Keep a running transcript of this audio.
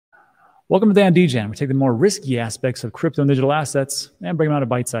Welcome to Dan DEGEN. We take the more risky aspects of crypto and digital assets and bring them out of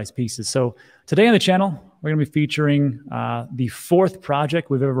bite-sized pieces. So today on the channel, we're going to be featuring the fourth project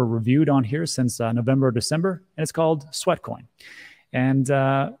we've ever reviewed on here since November or December, and it's called Sweatcoin. And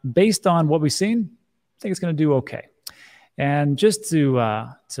based on what we've seen, I think it's going to do okay. And just to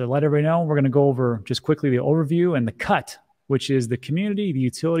let everybody know, we're going to go over just quickly the overview and the cut, which is the community, the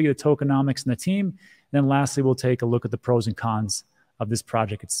utility, the tokenomics, and the team. And then lastly, we'll take a look at the pros and cons of this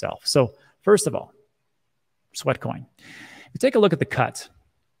project itself. So first of all, Sweatcoin. If you take a look at the cut,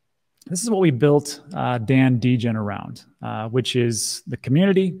 this is what we built Dan DEGEN around, which is the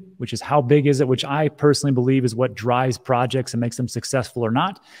community, which is how big is it, which I personally believe is what drives projects and makes them successful or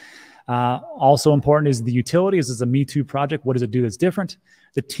not. Also important is the utility. Is this a Me Too project? What does it do that's different?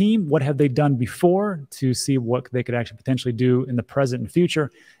 The team, what have they done before to see what they could actually potentially do in the present and future?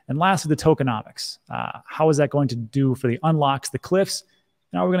 And lastly, the tokenomics. How is that going to do for the unlocks, the cliffs,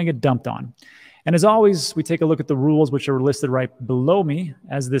 and how we're going to get dumped on? And as always, we take a look at the rules, which are listed right below me,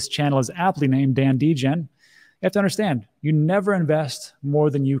 as this channel is aptly named Dan DEGEN. You have to understand, you never invest more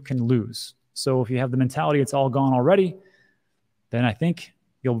than you can lose. So if you have the mentality it's all gone already, then I think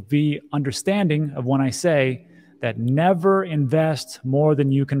you'll be understanding of when I say that never invest more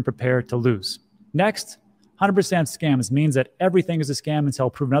than you can prepare to lose. Next, 100% scams means that everything is a scam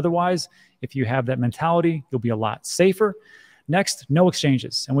until proven otherwise. If you have that mentality, you'll be a lot safer. Next, no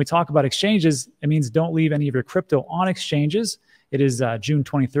exchanges. And when we talk about exchanges, it means don't leave any of your crypto on exchanges. It is June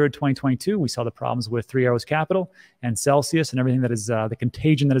 23rd, 2022. We saw the problems with 3 Arrows Capital and Celsius and everything that is the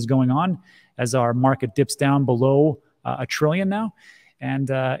contagion that is going on as our market dips down below $1 trillion now.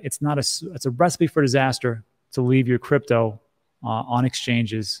 And it's a recipe for disaster to leave your crypto on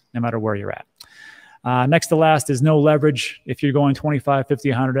exchanges, no matter where you're at. Next to last is no leverage. If you're going 25, 50,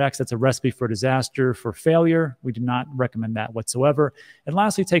 100x, that's a recipe for disaster, for failure. We do not recommend that whatsoever. And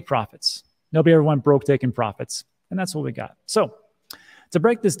lastly, take profits. Nobody ever went broke taking profits. And that's what we got. So to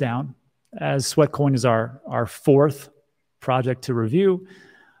break this down, as Sweatcoin is our fourth project to review,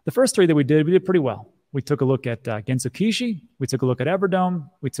 the first three that we did pretty well. We took a look at Genso Kishi, we took a look at ETHEREUM,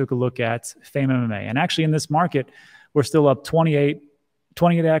 we took a look at FAME. And actually in this market, we're still up 28x,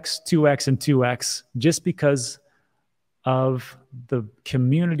 2x, and 2x just because of the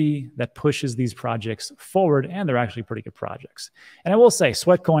community that pushes these projects forward, and they're actually pretty good projects. And I will say,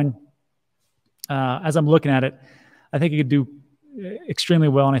 Sweatcoin, as I'm looking at it, I think it could do extremely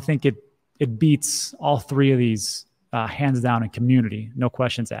well, and I think it beats all three of these hands down in community, no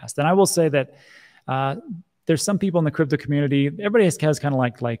questions asked. And I will say that there's some people in the crypto community, everybody has kind of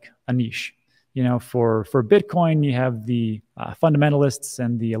like a niche. You know, for Bitcoin, you have the fundamentalists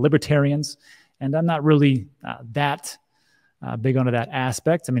and the libertarians, and I'm not really that big onto that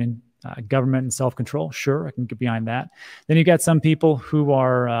aspect. I mean, government and self-control, sure, I can get behind that. Then you got some people who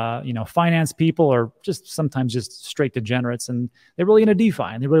are, finance people, or just sometimes just straight degenerates, and they're really into DeFi,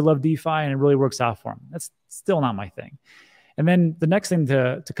 and they really love DeFi, and it really works out for them. That's still not my thing. And then the next thing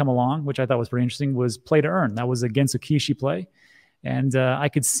to come along, which I thought was pretty interesting, was play to earn. That was a Genso Kishi play. And I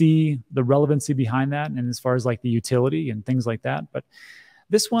could see the relevancy behind that, and as far as like the utility and things like that. But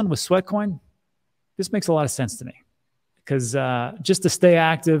this one with Sweatcoin, this makes a lot of sense to me, because just to stay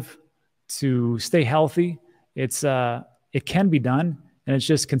active, to stay healthy, it can be done, and it's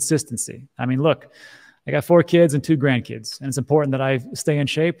just consistency. I mean, look, I got 4 kids and 2 grandkids, and it's important that I stay in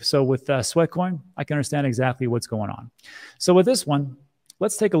shape. So with Sweatcoin, I can understand exactly what's going on. So with this one,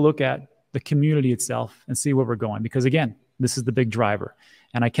 let's take a look at the community itself and see where we're going, because again, this is the big driver.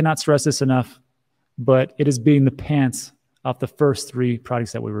 And I cannot stress this enough, but it is beating the pants off the first 3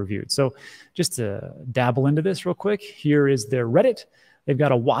 products that we reviewed. So just to dabble into this real quick, here is their Reddit. They've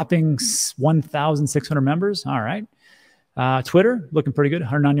got a whopping 1,600 members. All right. Twitter, looking pretty good,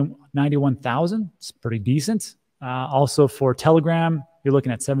 191,000. It's pretty decent. Also for Telegram, you're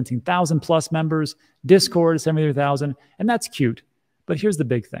looking at 17,000 plus members. Discord, 73,000. And that's cute. But here's the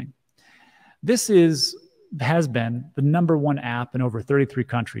big thing. This has been the #1 app in over 33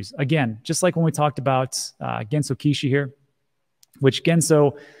 countries. Again, just like when we talked about Genso Kishi here, which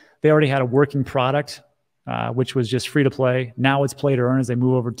Genso, they already had a working product, which was just free to play. Now it's play to earn as they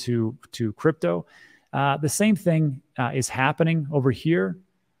move over to crypto. The same thing is happening over here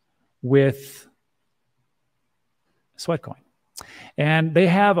with Sweatcoin. And they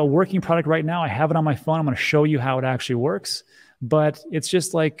have a working product right now. I have it on my phone. I'm going to show you how it actually works. But it's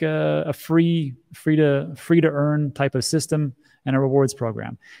just like a free to earn type of system and a rewards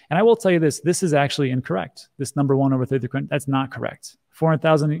program. And I will tell you this is actually incorrect. This #1 over 33, that's not correct.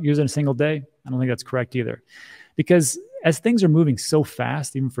 400,000 users in a single day, I don't think that's correct either. Because as things are moving so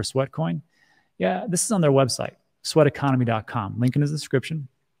fast, even for Sweatcoin, yeah, this is on their website, sweateconomy.com. Link in the description.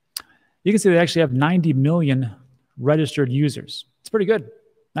 You can see they actually have 90 million registered users. It's pretty good.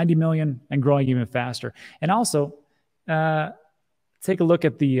 90 million and growing even faster. And also, take a look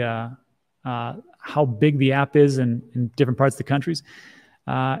at the how big the app is in different parts of the countries.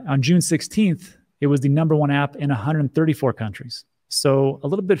 On June 16th, it was the #1 app in 134 countries. So a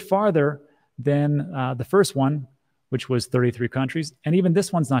little bit farther than the first one, which was 33 countries. And even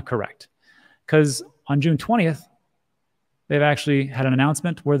this one's not correct, because on June 20th, they've actually had an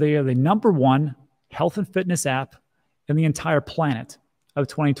announcement where they are the #1 health and fitness app in the entire planet of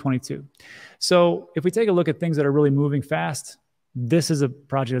 2022. So if we take a look at things that are really moving fast, this is a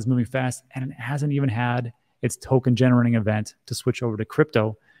project that's moving fast, and it hasn't even had its token generating event to switch over to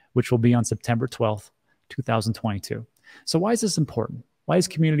crypto, which will be on September 12th, 2022. So why is this important? Why is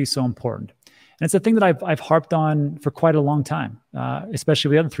community so important? And it's a thing that I've harped on for quite a long time, especially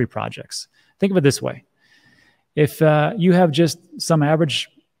with the other 3 projects. Think of it this way. If you have just some average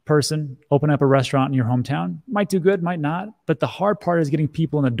person open up a restaurant in your hometown, might do good, might not, but the hard part is getting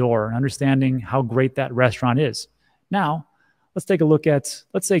people in the door and understanding how great that restaurant is. Now, let's take a look at,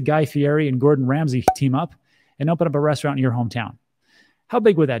 let's say Guy Fieri and Gordon Ramsay team up and open up a restaurant in your hometown. How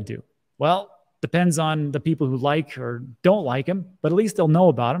big would that do? Well, depends on the people who like or don't like him, but at least they'll know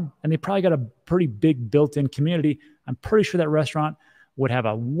about him, and they probably got a pretty big built-in community. I'm pretty sure that restaurant would have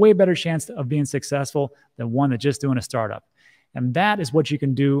a way better chance of being successful than one that's just doing a startup. And that is what you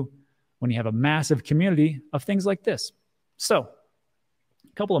can do when you have a massive community of things like this. So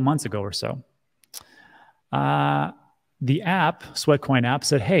a couple of months ago or so, the app, Sweatcoin app,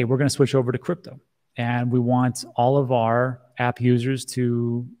 said, hey, we're going to switch over to crypto. And we want all of our app users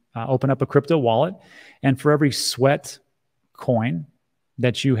to open up a crypto wallet. And for every Sweat coin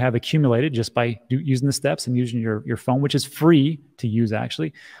that you have accumulated just by using the steps and using your phone, which is free to use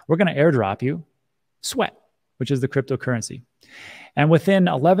actually, we're going to airdrop you Sweat, which is the cryptocurrency. And within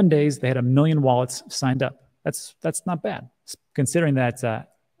 11 days, they had 1 million wallets signed up. That's not bad. Considering that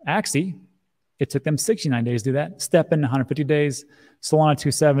Axie, it took them 69 days to do that. StepN 150 days, Solana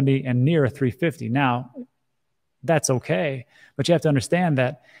 270, and Near 350. Now, that's okay, but you have to understand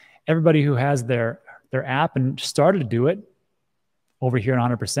that everybody who has their app and started to do it over here at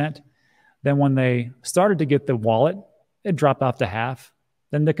 100%, then when they started to get the wallet, it dropped off to half.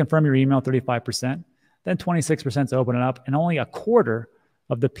 Then they confirm your email, 35%. Then 26% to open it up, and only a quarter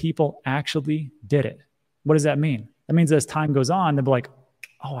of the people actually did it. What does that mean? That means as time goes on, they'll be like,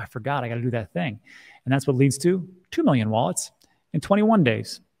 oh, I forgot, I got to do that thing. And that's what leads to 2 million wallets in 21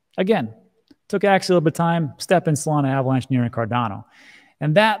 days. Again, took Axie a little bit of time, StepN, Solana, Avalanche, Near, and Cardano.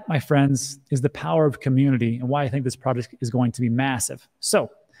 And that, my friends, is the power of community and why I think this project is going to be massive. So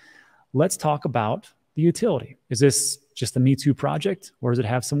let's talk about the utility. Is this just a Me Too project, or does it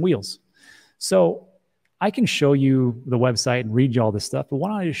have some wheels? So I can show you the website and read you all this stuff, but why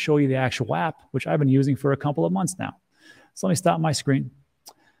don't I just show you the actual app, which I've been using for a couple of months now. So let me stop my screen.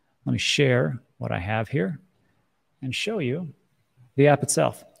 Let me share what I have here and show you the app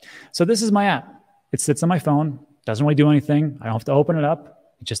itself. So this is my app. It sits on my phone, doesn't really do anything. I don't have to open it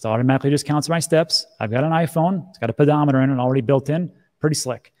up. It just automatically just counts my steps. I've got an iPhone. It's got a pedometer in it already built in. Pretty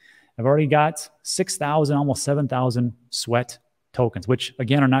slick. I've already got 6,000, almost 7,000 Sweat tokens, which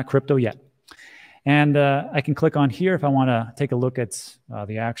again are not crypto yet. And I can click on here if I want to take a look at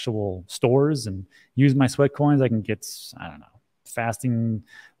the actual stores and use my Sweat coins. I can get, I don't know, fasting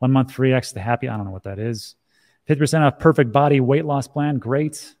 1 month free, X to happy. I don't know what that is. 50% off perfect body weight loss plan.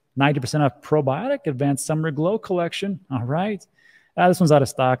 Great. 90% off probiotic advanced summer glow collection. All right. This one's out of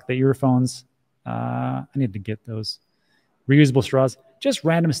stock. The earphones. I need to get those. Reusable straws. Just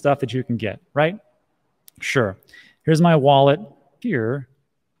random stuff that you can get, right? Sure. Here's my wallet. Here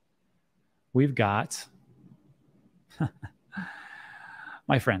we've got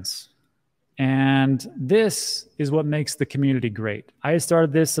my friends. And this is what makes the community great. I had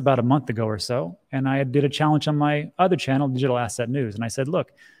started this about a month ago or so, and I did a challenge on my other channel, Digital Asset News. And I said,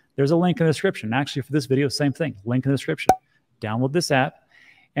 look, there's a link in the description. Actually, for this video, same thing. Link in the description. Download this app.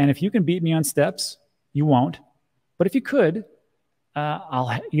 And if you can beat me on steps, you won't. But if you could,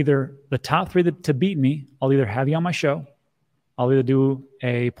 I'll either, the top 3 to beat me, I'll either have you on my show, I'll either do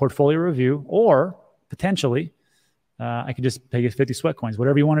a portfolio review, or potentially I could just pay you 50 Sweat coins,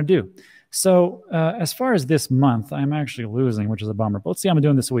 whatever you want to do. So as far as this month, I'm actually losing, which is a bummer. But let's see how I'm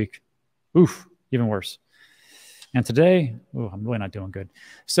doing this week. Oof, even worse. And today, ooh, I'm really not doing good.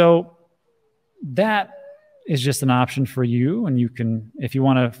 So that is just an option for you. And you can, if you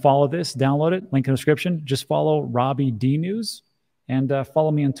want to follow this, download it, link in the description. Just follow Robbie D News and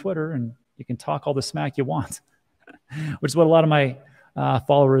follow me on Twitter, and you can talk all the smack you want, which is what a lot of my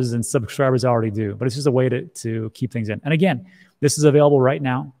followers and subscribers already do. But it's just a way to keep things in. And again, this is available right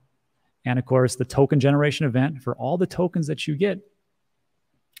now. And of course, the token generation event, for all the tokens that you get,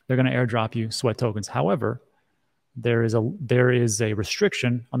 they're going to airdrop you sweat tokens. However, there is a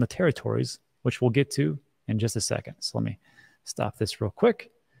restriction on the territories, which we'll get to in just a second. So let me stop this real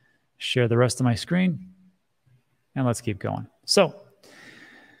quick, share the rest of my screen, and let's keep going. So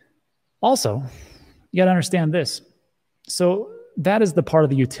also, you got to understand this. So that is the part of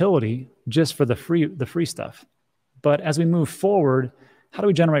the utility just for the free stuff. But as we move forward, how do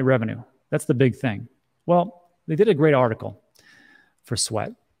we generate revenue? That's the big thing. Well, they did a great article for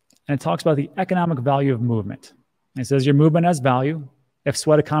Sweat, and it talks about the economic value of movement. And it says your movement has value. If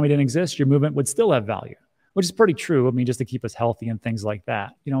sweat economy didn't exist, your movement would still have value, which is pretty true. I mean, just to keep us healthy and things like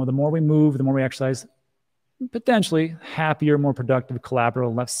that. You know, the more we move, the more we exercise, potentially happier, more productive,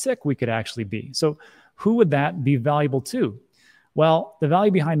 collaborative, less sick we could actually be. So who would that be valuable to? Well, the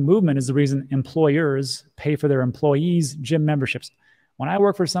value behind movement is the reason employers pay for their employees' gym memberships. When I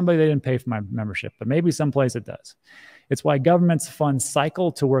work for somebody, they didn't pay for my membership, but maybe someplace it does. It's why governments fund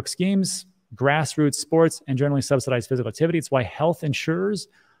cycle to work schemes, grassroots sports, and generally subsidize physical activity. It's why health insurers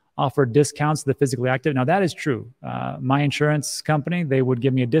offer discounts to the physically active. Now, that is true. My insurance company, they would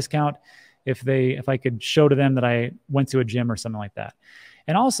give me a discount if I could show to them that I went to a gym or something like that.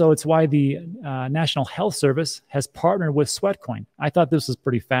 And also, it's why the National Health Service has partnered with Sweatcoin. I thought this was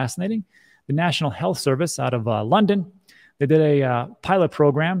pretty fascinating. The National Health Service out of London, they did a pilot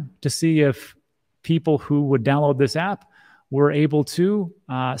program to see if people who would download this app were able to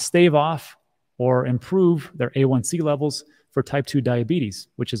stave off or improve their A1C levels for type 2 diabetes,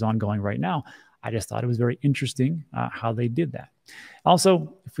 which is ongoing right now. I just thought it was very interesting how they did that.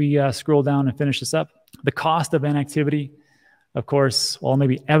 Also, if we scroll down and finish this up, the cost of inactivity, of course, while it may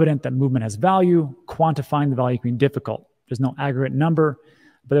be evident that movement has value, quantifying the value can be difficult. There's no aggregate number,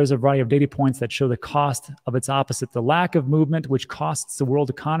 but there's a variety of data points that show the cost of its opposite, the lack of movement, which costs the world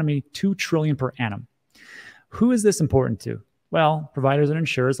economy $2 trillion per annum. Who is this important to? Well, providers and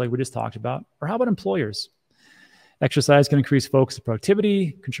insurers, like we just talked about, or how about employers? Exercise can increase focus and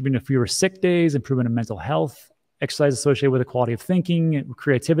productivity, contributing to fewer sick days, improvement in mental health. Exercise associated with the quality of thinking and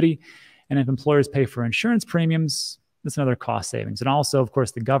creativity. And if employers pay for insurance premiums, that's another cost savings. And also, of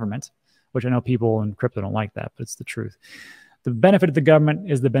course, the government, which I know people in crypto don't like that, but it's the truth. The benefit of the government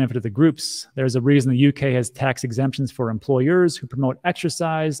is the benefit of the groups. There's a reason the UK has tax exemptions for employers who promote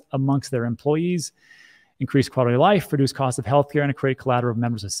exercise amongst their employees, increase quality of life, reduce cost of healthcare, and create collateral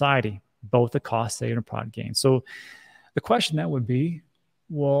member society, both a cost saving and a product gain. So the question then would be,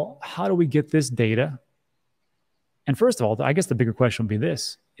 well, how do we get this data? And first of all, I guess the bigger question would be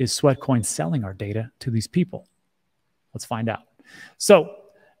this: is Sweatcoin selling our data to these people? Let's find out. So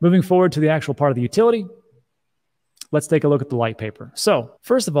moving forward to the actual part of the utility, let's take a look at the light paper. So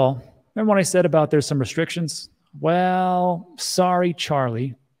first of all, remember what I said about there's some restrictions? Well, sorry,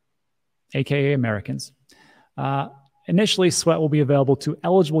 Charlie, AKA Americans. Initially, Sweat will be available to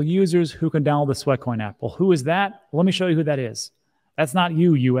eligible users who can download the Sweatcoin app. Well, who is that? Well, let me show you who that is. That's not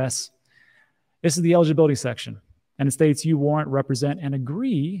you, US. This is the eligibility section. And it states you warrant, represent, and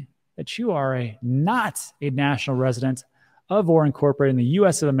agree that you are not a national resident of or incorporated in the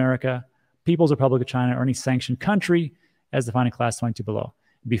U.S. of America, People's Republic of China, or any sanctioned country as defined in Class 22 below.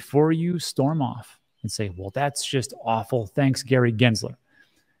 Before you storm off and say, well, that's just awful. Thanks, Gary Gensler.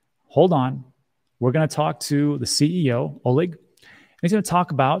 Hold on. We're going to talk to the CEO, Oleg. And he's going to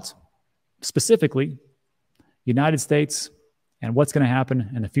talk about specifically United States and what's going to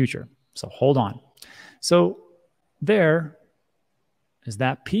happen in the future. So hold on. So there is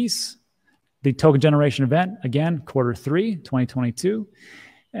that piece. The token generation event, again, Q3, 2022.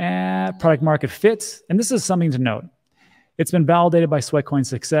 Product market fit. And this is something to note. It's been validated by Sweatcoin's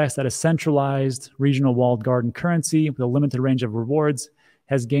success that a centralized regional walled garden currency with a limited range of rewards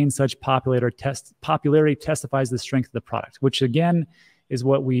has gained such popularity testifies the strength of the product, which again is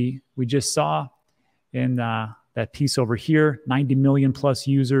what we just saw in that piece over here, 90 million plus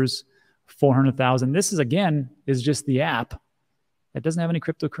users, 400,000. This is just the app that doesn't have any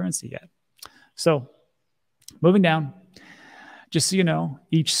cryptocurrency yet. So moving down, just so you know,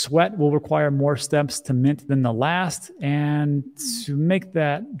 each sweat will require more steps to mint than the last. And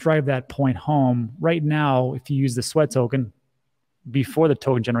to drive that point home, right now, if you use the sweat token before the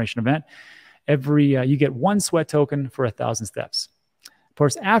token generation event, you get one sweat token for 1,000 steps. Of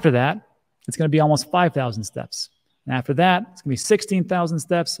course, after that, it's going to be almost 5,000 steps. And after that, it's going to be 16,000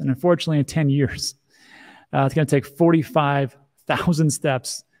 steps. And unfortunately, in 10 years, it's going to take 45,000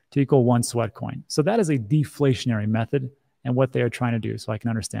 steps to equal one sweat coin. So that is a deflationary method and what they are trying to do. So I can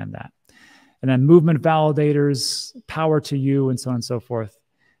understand that. And then movement validators, power to you, and so on and so forth,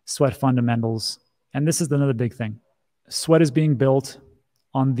 sweat fundamentals. And this is another big thing. Sweat is being built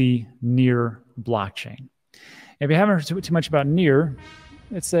on the Near blockchain. If you haven't heard too much about Near,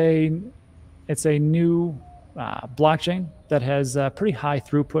 it's a new blockchain that has pretty high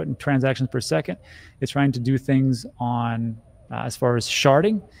throughput in transactions per second. It's trying to do things on as far as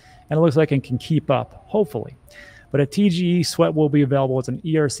sharding, and it looks like it can keep up, hopefully. But at TGE, Sweat will be available as an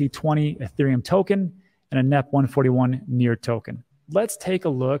ERC20 Ethereum token and a NEP141 Near token. Let's take a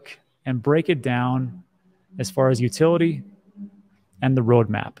look and break it down as far as utility and the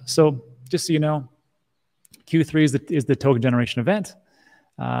roadmap. So just so you know, Q3 is the token generation event.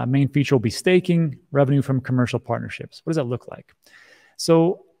 Main feature will be staking, revenue from commercial partnerships. What does that look like?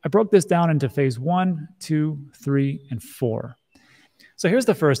 So I broke this down into phase 1, 2, 3, and 4. So here's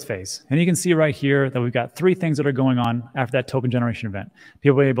the first phase. And you can see right here that we've got 3 things that are going on after that token generation event.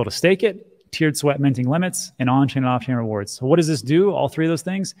 People will be able to stake it, tiered Sweat minting limits, and on-chain and off-chain rewards. So what does this do? All 3 of those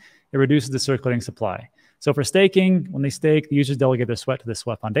things, it reduces the circulating supply. So for staking, when they stake, the users delegate their Sweat to the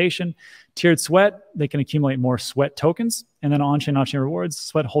Sweat Foundation. Tiered Sweat, they can accumulate more Sweat tokens. And then on-chain and off-chain rewards,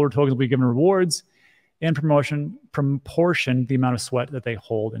 Sweat holder tokens will be given rewards in proportion the amount of Sweat that they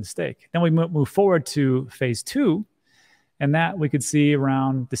hold and stake. Then we move forward to phase 2. And that we could see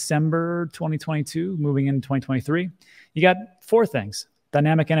around December 2022, moving into 2023. You got 4 things: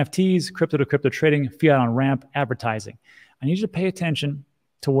 dynamic NFTs, crypto-to-crypto trading, fiat on ramp, advertising. I need you to pay attention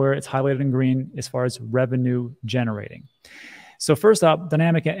to where it's highlighted in green as far as revenue generating. So first up,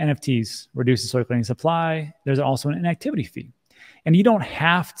 dynamic NFTs reduces circulating supply. There's also an inactivity fee. And you don't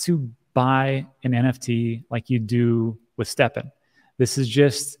have to buy an NFT like you do with StepN. This is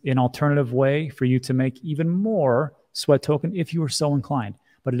just an alternative way for you to make even more Sweat token if you are so inclined,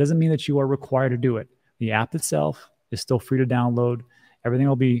 but it doesn't mean that you are required to do it. The app itself is still free to download. Everything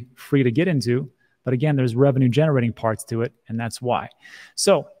will be free to get into, but again, there's revenue generating parts to it, and that's why.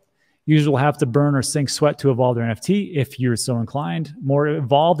 So users will have to burn or sink Sweat to evolve their NFT if you're so inclined. More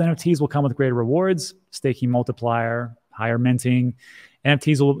evolved NFTs will come with greater rewards, staking multiplier, higher minting.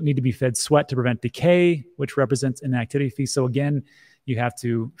 NFTs will need to be fed Sweat to prevent decay, which represents an activity fee. So again, you have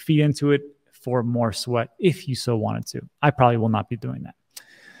to feed into it for more Sweat if you so wanted to. I probably will not be doing that.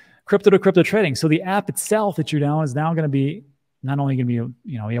 Crypto-to-crypto trading. So the app itself that you're down is now going to be not only going to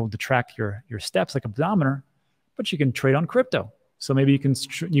be able to track your steps like a pedometer, but you can trade on crypto. So maybe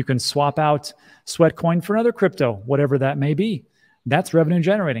you can swap out Sweatcoin for another crypto, whatever that may be. That's revenue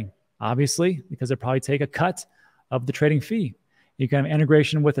generating, obviously, because they probably take a cut of the trading fee. You can have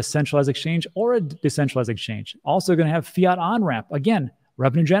integration with a centralized exchange or a decentralized exchange. Also going to have fiat on ramp. Again,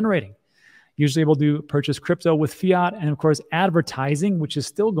 revenue generating. Usually able to purchase crypto with fiat, and of course advertising, which is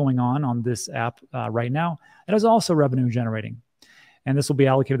still going on this app right now. That is also revenue generating, and this will be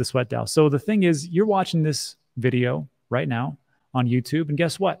allocated to Sweat DAO. So the thing is, you're watching this video right now on YouTube, and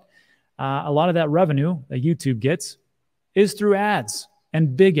guess what? A lot of that revenue that YouTube gets is through ads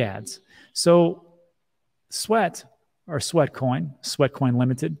and big ads. So Sweat or Sweatcoin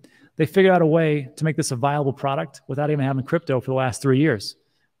Limited, they figured out a way to make this a viable product without even having crypto for the last 3 years.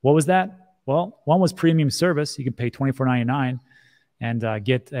 What was that? Well, one was premium service. You can pay $24.99 and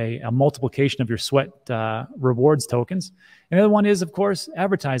get a multiplication of your Sweat rewards tokens. And the other one is, of course,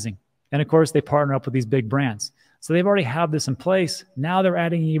 advertising. And of course, they partner up with these big brands. So they've already have this in place. Now they're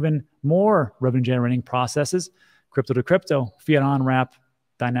adding even more revenue generating processes, crypto to crypto, fiat on ramp,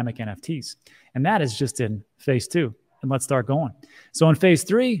 dynamic NFTs. And that is just in phase 2. And let's start going. So in phase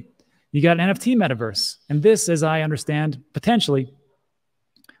 3, you got an NFT metaverse. And this, as I understand, potentially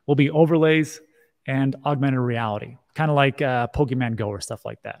will be overlays and augmented reality, kind of like Pokemon Go or stuff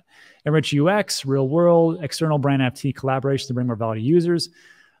like that. Enrich UX, real world, external brand NFT collaboration to bring more value to users,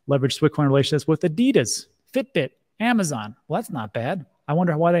 leverage Sweatcoin relationships with Adidas, Fitbit, Amazon. Well, that's not bad. I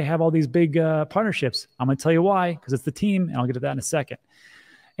wonder why they have all these big partnerships. I'm going to tell you why, because it's the team, and I'll get to that in a second.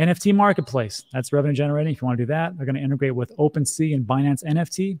 NFT marketplace, that's revenue generating. If you want to do that, they're going to integrate with OpenSea and Binance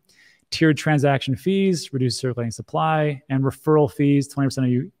NFT. Tiered transaction fees, reduce circulating supply, and referral fees. 20% of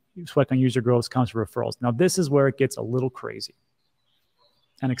you Sweatcoin user growth comes from referrals. Now, this is where it gets a little crazy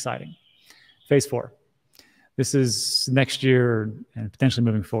and exciting. Phase 4. This is next year and potentially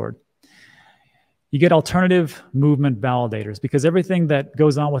moving forward. You get alternative movement validators, because everything that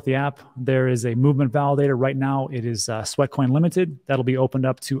goes on with the app, there is a movement validator. Right now, it is Sweatcoin Limited. That'll be opened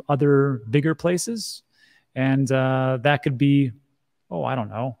up to other bigger places. And that could be, I don't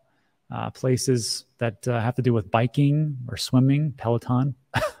know, places that have to do with biking or swimming, Peloton.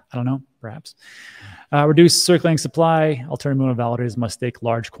 I don't know, perhaps. Reduce circulating supply. Alternative movement validators must stake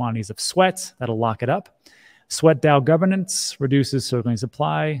large quantities of Sweat. That'll lock it up. Sweat DAO governance reduces circulating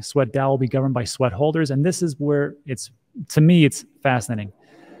supply. Sweat DAO will be governed by Sweat holders. And this is where to me, it's fascinating.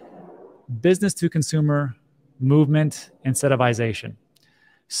 Business to consumer movement incentivization.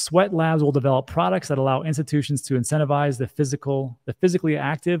 Sweat Labs will develop products that allow institutions to incentivize the physically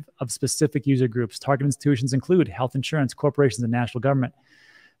active of specific user groups. Target institutions include health insurance, corporations, and national government.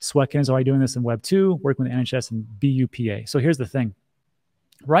 Sweatcoin is already doing this in Web 2, working with NHS and BUPA. So here's the thing.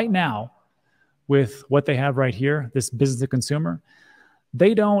 Right now, with what they have right here, this business to consumer,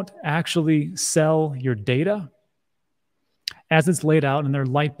 they don't actually sell your data as it's laid out in their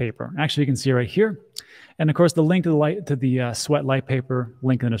light paper. Actually, you can see right here. And of course, the link to the Sweat light paper,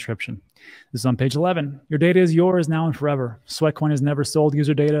 link in the description. This is on page 11. Your data is yours now and forever. Sweatcoin has never sold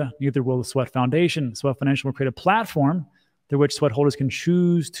user data, neither will the Sweat Foundation. Sweat Financial will create a platform through which Sweat holders can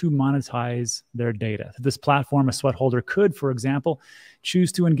choose to monetize their data. Through this platform, a Sweat holder could, for example,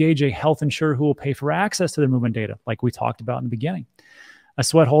 choose to engage a health insurer who will pay for access to their movement data, like we talked about in the beginning. A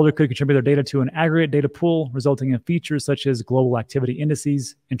Sweat holder could contribute their data to an aggregate data pool, resulting in features such as global activity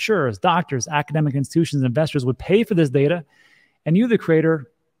indices. Insurers, doctors, academic institutions, and investors would pay for this data, and you, the creator,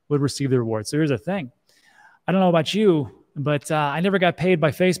 would receive the reward. So here's the thing. I don't know about you, but I never got paid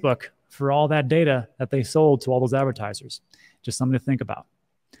by Facebook for all that data that they sold to all those advertisers. Just something to think about.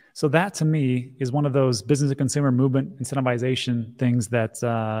 So that, to me, is one of those business to consumer movement incentivization things that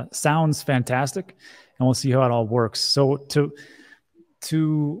sounds fantastic, and we'll see how it all works. So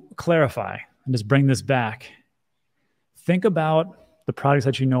to clarify and just bring this back, think about the products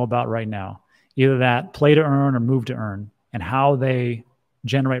that you know about right now, either that play to earn or move to earn, and how they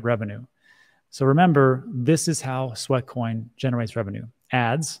generate revenue. So remember, this is how Sweatcoin generates revenue.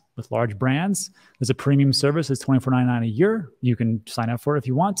 Ads with large brands. There's a premium service. It's $24.99 a year. You can sign up for it if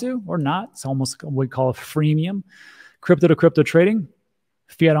you want to or not. It's almost what we call a freemium. Crypto to crypto trading,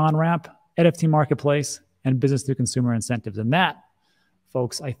 fiat on-ramp, NFT marketplace, and business to consumer incentives. And that,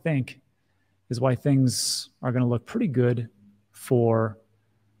 folks, I think is why things are going to look pretty good for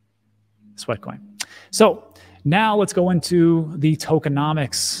Sweatcoin. So now let's go into the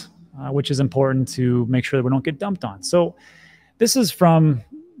tokenomics, which is important to make sure that we don't get dumped on. So this is from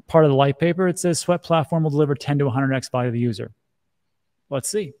part of the light paper. It says Sweat platform will deliver 10 to 100x value to the user. Let's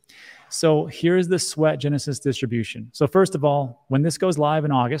see. So here's the Sweat Genesis distribution. So first of all, when this goes live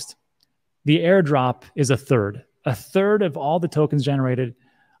in August, the airdrop is a third. A third of all the tokens generated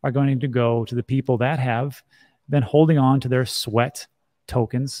are going to go to the people that have been holding on to their Sweat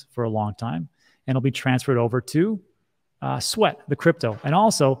tokens for a long time, and it'll be transferred over to Sweat, the crypto. And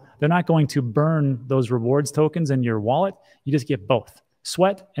also, they're not going to burn those rewards tokens in your wallet. You just get both,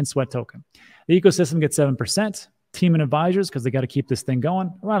 Sweat and Sweat token. The ecosystem gets 7%. Team and advisors, because they got to keep this thing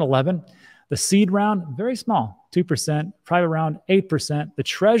going, around 11. The seed round, very small, 2%. Private round, 8%. The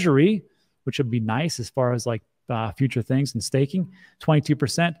treasury, which would be nice as far as like future things and staking,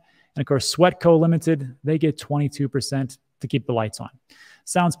 22%. And of course, Sweatco Limited, they get 22% to keep the lights on.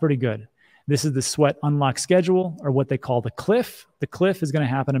 Sounds pretty good. This is the Sweat unlock schedule, or what they call the cliff. The cliff is going to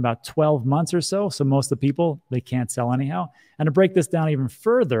happen in about 12 months or so. So most of the people, they can't sell anyhow. And to break this down even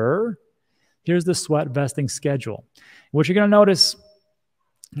further, here's the Sweat vesting schedule. What you're going to notice,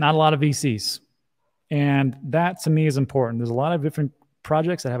 not a lot of VCs. And that to me is important. There's a lot of different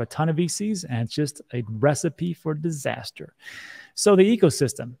projects that have a ton of VCs, and it's just a recipe for disaster. So the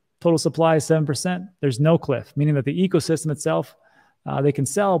ecosystem, total supply is 7%. There's no cliff, meaning that the ecosystem itself, they can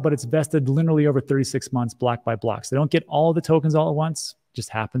sell, but it's vested linearly over 36 months, block by block. So they don't get all the tokens all at once. It just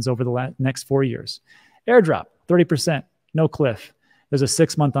happens over the next 4 years. Airdrop, 30%, no cliff. There's a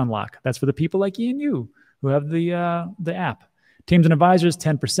 6-month unlock. That's for the people like you and you who have the app. Teams and advisors,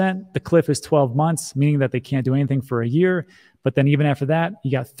 10%. The cliff is 12 months, meaning that they can't do anything for a year. But then even after that,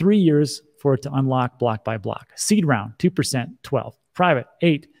 you got 3 years for it to unlock block by block. Seed round, 2%, 12. Private,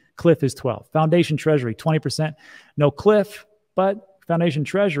 8. Cliff is 12. Foundation treasury, 20%. No cliff, but Foundation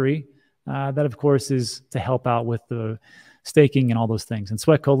treasury, that of course is to help out with the staking and all those things. And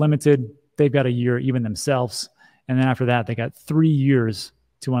Sweatco Limited, they've got a year even themselves. And then after that, they got 3 years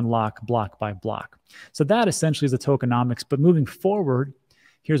to unlock block by block. So that essentially is the tokenomics. But moving forward,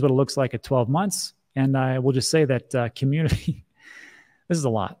 here's what it looks like at 12 months. And I will just say that community, this is a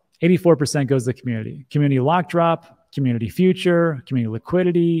lot. 84% goes to the community. Community lock drop, community future, community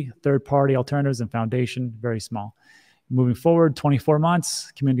liquidity, third-party alternatives, and foundation, very small. Moving forward, 24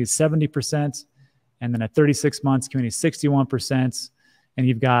 months, community is 70%. And then at 36 months, community is 61%. And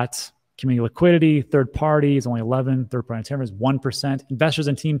you've got community liquidity, third party is only 11, third-party alternatives 1%. Investors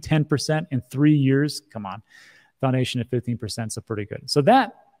and team, 10% in 3 years. Come on. Foundation at 15%, so pretty good. So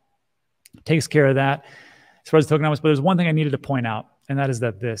that takes care of that as far as tokenomics. But there's one thing I needed to point out, and that is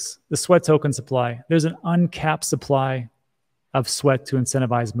that the Sweat token supply, there's an uncapped supply of Sweat to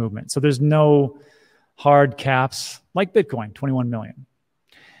incentivize movement. So there's no hard caps like Bitcoin, 21 million.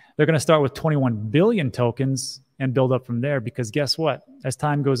 They're going to start with 21 billion tokens and build up from there, because guess what? As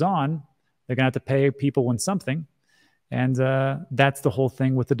time goes on, they're going to have to pay people in something. And that's the whole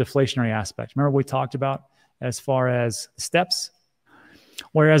thing with the deflationary aspect. Remember what we talked about as far as steps?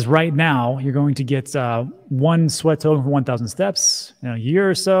 Whereas right now, you're going to get one sweat token for 1,000 steps. In a year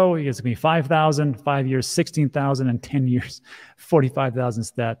or so, it's going to be 5,000, 5 years, 16,000, and 10 years, 45,000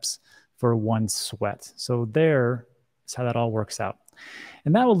 steps for one sweat. So there is how that all works out.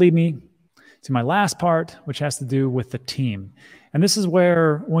 And that will lead me to my last part, which has to do with the team. And this is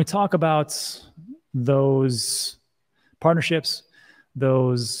where, when we talk about those partnerships,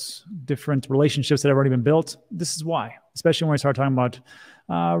 those different relationships that have already been built, this is why, especially when we start talking about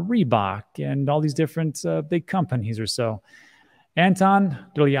Reebok and all these different big companies or so. Anton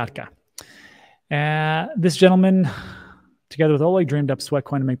Dolyatka. This gentleman, together with Oleg, dreamed up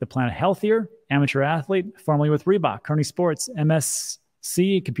Sweatcoin to make the planet healthier. Amateur athlete, formerly with Reebok, Kearney Sports,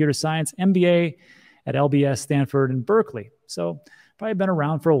 MSc, Computer Science, MBA at LBS, Stanford, and Berkeley. So probably been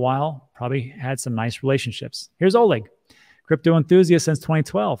around for a while, probably had some nice relationships. Here's Oleg. Crypto enthusiast since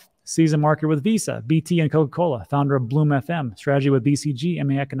 2012, seasoned marketer with Visa, BT, and Coca-Cola, founder of Bloom FM, strategy with BCG,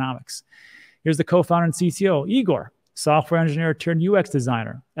 MA Economics. Here's the co-founder and CTO, Igor, software engineer turned UX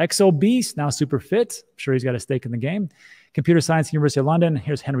designer. Ex-obese, now super fit. I'm sure he's got a stake in the game. Computer science, University of London.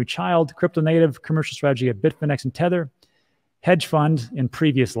 Here's Henry Child, crypto native, commercial strategy at Bitfinex and Tether. Hedge fund in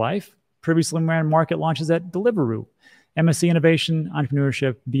previous life. Previously ran market launches at DELIVEROO. MSc Innovation,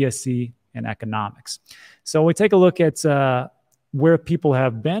 Entrepreneurship, BSc, and Economics. So we take a look at where people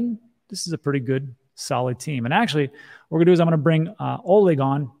have been. This is a pretty good, solid team. And actually, what we're going to do is I'm going to bring Oleg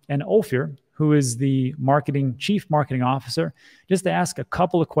on and Ophir, who is the chief marketing officer, just to ask a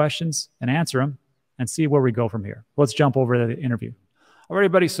couple of questions and answer them and see where we go from here. Let's jump over to the interview. All right,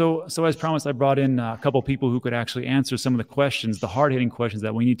 everybody. So as promised, I brought in a couple of people who could actually answer some of the questions, the hard-hitting questions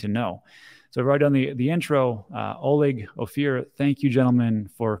that we need to know. So I've already done the intro. Oleg, Ophir, thank you, gentlemen,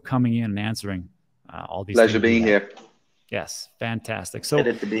 for coming in and answering all these Pleasure being here. Yes, fantastic. So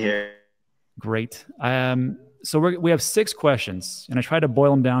excited to be here. Great. So we have 6 questions, and I try to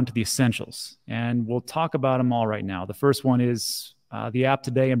boil them down to the essentials, and we'll talk about them all right now. The first one is the app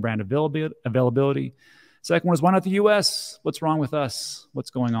today and brand availability. Second one is, why not the US? What's wrong with us?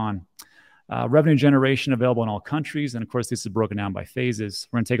 What's going on? Revenue generation available in all countries. And of course, this is broken down by phases.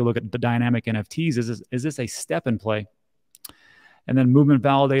 We're going to take a look at the dynamic NFTs. Is this a step in play? And then movement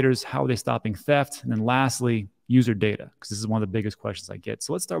validators, how are they stopping theft? And then lastly, user data, because this is one of the biggest questions I get.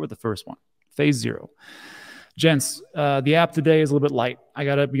 So let's start with the first one, phase 0. Gents, the app today is a little bit light. I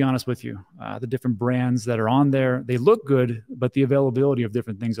got to be honest with you. The different brands that are on there, they look good, but the availability of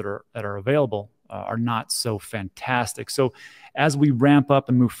different things that are available are not so fantastic. So as we ramp up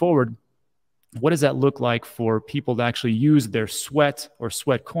and move forward, what does that look like for people to actually use their Sweat or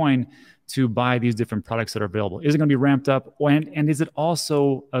Sweatcoin to buy these different products that are available? Is it going to be ramped up? And is it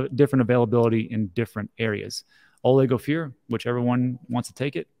also a different availability in different areas? Oleg, Ophir, whichever one wants to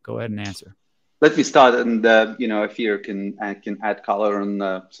take it, go ahead and answer. Let me start, and Ophir can add color on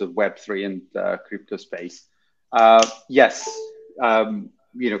sort of Web3 and crypto space. Yes,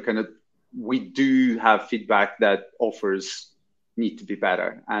 we do have feedback that offers need to be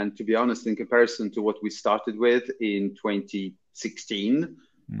better. And to be honest, in comparison to what we started with in 2016,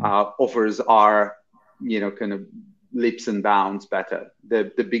 offers are, kind of leaps and bounds better.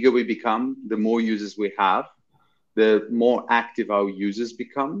 The bigger we become, the more users we have, the more active our users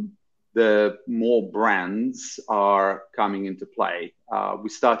become, the more brands are coming into play. We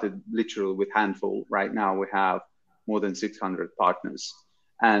started literally with handful. Right now we have more than 600 partners.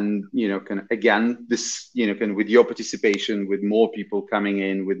 And, again, this, with your participation, with more people coming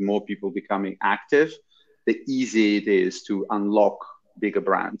in, with more people becoming active, the easier it is to unlock bigger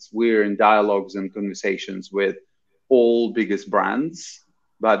brands. We're in dialogues and conversations with all biggest brands,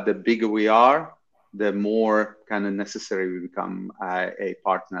 but the bigger we are, the more kind of necessary we become a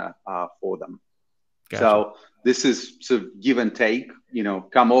partner for them. Gotcha. So this is sort of give and take,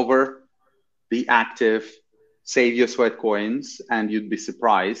 come over, be active, save your sweat coins, and you'd be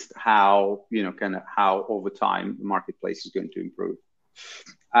surprised how, how over time the marketplace is going to improve.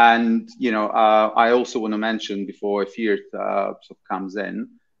 And, I also want to mention before Ophir sort of comes in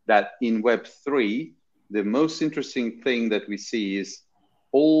that in Web3, the most interesting thing that we see is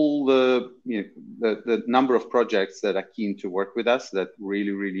all the number of projects that are keen to work with us, that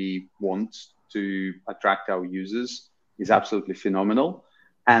really, really want to attract our users, is absolutely phenomenal.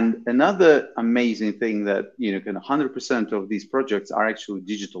 And another amazing thing that, 100% of these projects are actually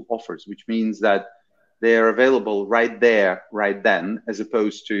digital offers, which means that they're available right there, right then, as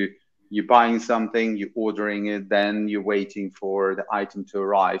opposed to you buying something, you ordering it, then you're waiting for the item to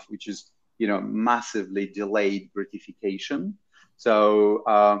arrive, which is, massively delayed gratification.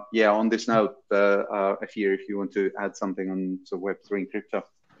 So yeah, on this note, Afir, if you want to add something on Web3 and crypto.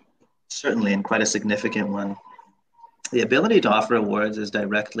 Certainly, and quite a significant one. The ability to offer rewards is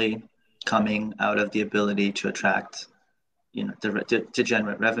directly coming out of the ability to attract, to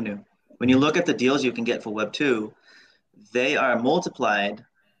generate revenue. When you look at the deals you can get for Web2, they are multiplied.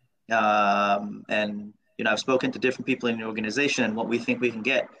 And I've spoken to different people in the organization, and what we think we can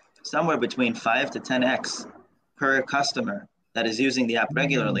get somewhere between 5 to 10x per customer that is using the app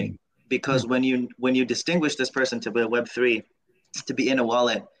regularly. Because when you distinguish this person to be a Web3, to be in a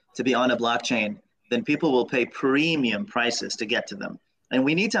wallet, to be on a blockchain, then people will pay premium prices to get to them. And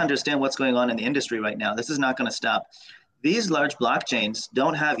we need to understand what's going on in the industry right now. This is not going to stop. These large blockchains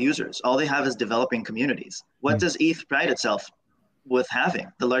don't have users. All they have is developing communities. What does ETH pride itself with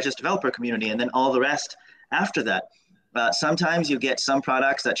having? The largest developer community, and then all the rest after that. Sometimes you get some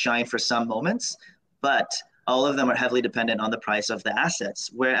products that shine for some moments, but all of them are heavily dependent on the price of the assets,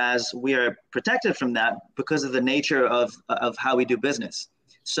 whereas we are protected from that because of the nature of how we do business.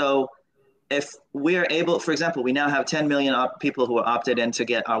 So if we are able, for example, we now have 10 million people who are opted in to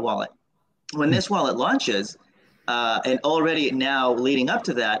get our wallet. When this wallet launches, and already now leading up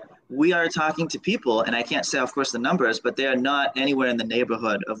to that, we are talking to people, and I can't say, of course, the numbers, but they are not anywhere in the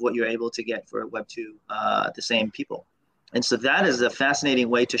neighborhood of what you're able to get for Web2, the same people. And so that is a fascinating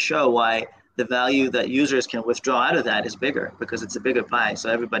way to show why the value that users can withdraw out of that is bigger, because it's a bigger pie. So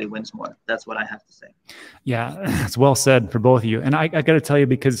everybody wins more. That's what I have to say. Yeah, it's well said for both of you. And I got to tell you,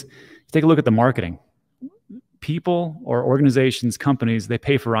 because take a look at the marketing. People or organizations, companies, they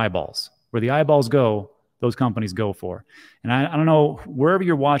pay for eyeballs. Where the eyeballs go, those companies go for. And I don't know, wherever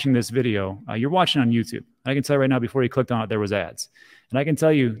you're watching this video, you're watching on YouTube. I can tell you right now, before you clicked on it, there was ads. And I can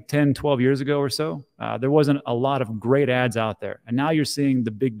tell you 10, 12 years ago or so, there wasn't a lot of great ads out there. And now you're seeing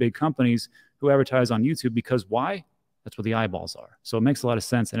the big companies who advertise on YouTube, because why? That's where the eyeballs are. So it makes a lot of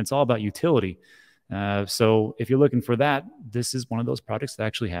sense, and it's all about utility. So if you're looking for that, this is one of those projects that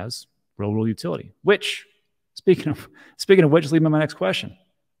actually has real world utility. Which, speaking of which, leads me to my next question.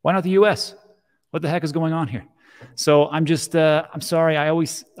 Why not the US? What the heck is going on here? So I'm just, I'm sorry.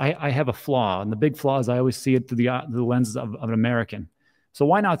 I have a flaw, and the big flaw is I always see it through the lens of an American. So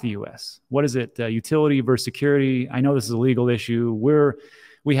why not the US? What is it? Utility versus security? I know this is a legal issue.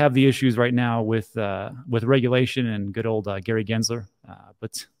 We have the issues right now with regulation and good old Gary Gensler.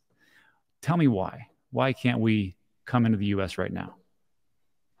 But tell me why. Why can't we come into the US right now?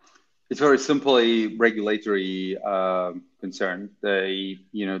 It's very simply regulatory concern. The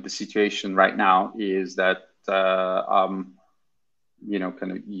situation right now is that kind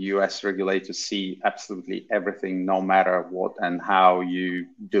of US regulators see absolutely everything, no matter what and how you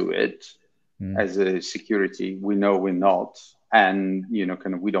do it, as a security. We know we're not, and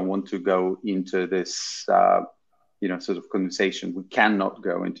kind of we don't want to go into this sort of conversation. We cannot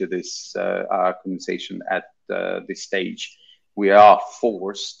go into this conversation at this stage. We are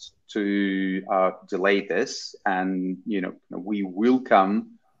forced to delay this, and we will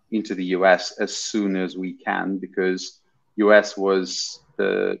come into the US as soon as we can, because US was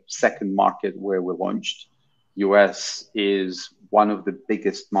the second market where we launched. US is one of the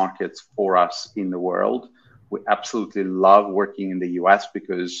biggest markets for us in the world. We absolutely love working in the US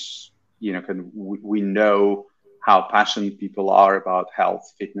because we know how passionate people are about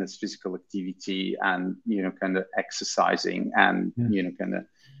health, fitness, physical activity, and kind of exercising, and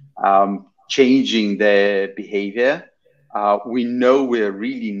changing their behavior. We know we're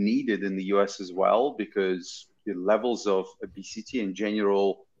really needed in the US as well, because the levels of obesity and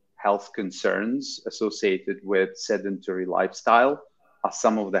general health concerns associated with sedentary lifestyle are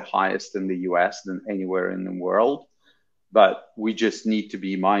some of the highest in the US than anywhere in the world. But we just need to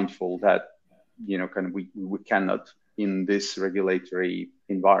be mindful that kind of we cannot, in this regulatory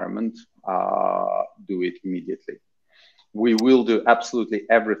environment, do it immediately. We will do absolutely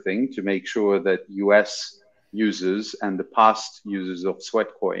everything to make sure that US users and the past users of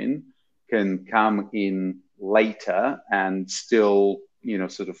Sweatcoin can come in later and still,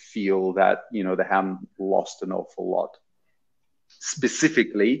 sort of feel that, they haven't lost an awful lot.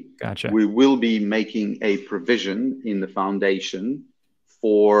 Specifically, Gotcha. We will be making a provision in the foundation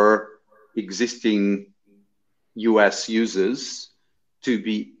for existing US users to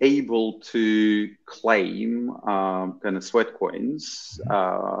be able to claim kind of Sweatcoins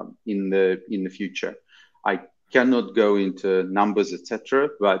in the future. I cannot go into numbers, etc.,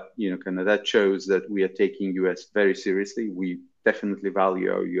 but kind of that shows that we are taking US very seriously. We definitely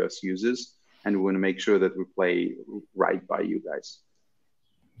value our US users, and we want to make sure that we play right by you guys.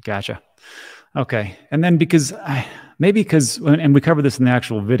 Gotcha. Okay. And then maybe because, and we covered this in the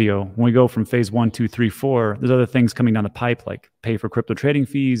actual video, when we go from phase 1, 2, 3, 4, there's other things coming down the pipe, like pay for crypto trading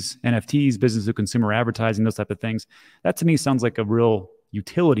fees, NFTs, business to consumer advertising, those type of things. That to me sounds like a real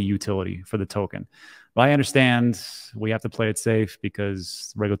utility for the token. But I understand we have to play it safe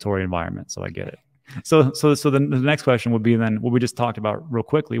because regulatory environment. So I get it. So the next question would be then what we just talked about real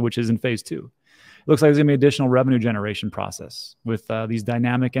quickly, which is in phase 2. It looks like there's gonna be additional revenue generation process with these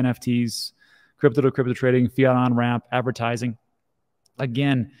dynamic NFTs, crypto to crypto trading, fiat on ramp, advertising.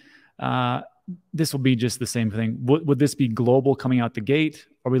 Again, this will be just the same thing. Would this be global coming out the gate?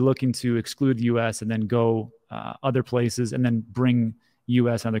 Are we looking to exclude the US and then go other places and then bring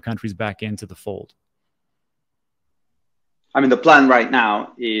US and other countries back into the fold? I mean, the plan right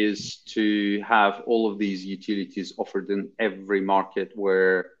now is to have all of these utilities offered in every market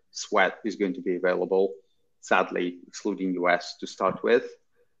where Sweat is going to be available, sadly, excluding US to start with.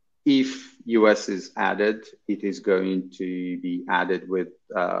 If US is added, it is going to be added with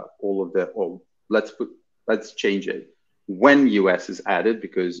all of the, or let's change it. When US is added,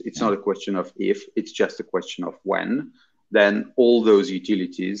 because it's not a question of if, it's just a question of when, then all those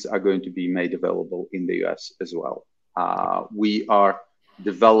utilities are going to be made available in the US as well. We are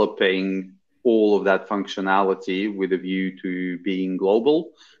developing all of that functionality with a view to being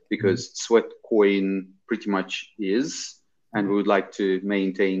global, because Sweatcoin pretty much is, and we would like to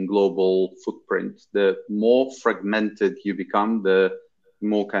maintain global footprint. The more fragmented you become, the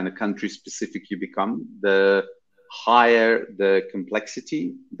more kind of country specific you become, the higher the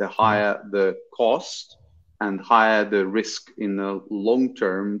complexity, the higher the cost, and higher the risk in the long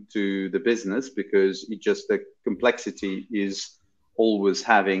term to the business, because the complexity is always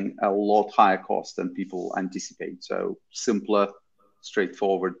having a lot higher cost than people anticipate. So simpler,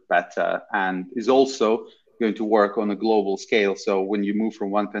 straightforward, better, and is also going to work on a global scale. So when you move from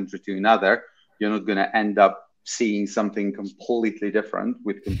one country to another, you're not going to end up seeing something completely different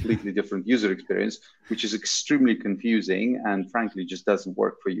with completely different user experience, which is extremely confusing and frankly just doesn't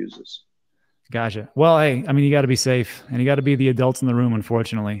work for users. Gotcha. Well, hey, I mean, you got to be safe, and you got to be the adults in the room,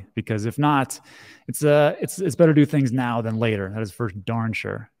 unfortunately, because if not, it's better to do things now than later. That is for darn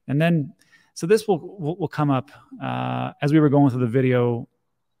sure. And then, so this will come up as we were going through the video.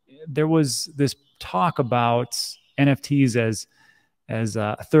 There was this talk about NFTs as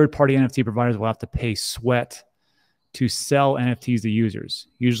third-party NFT providers will have to pay Sweat to sell NFTs to users.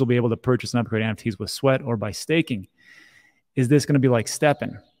 Users will be able to purchase and upgrade NFTs with Sweat or by staking. Is this going to be like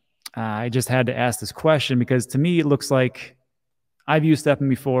StepN? I just had to ask this question because to me, it looks like I've used StepN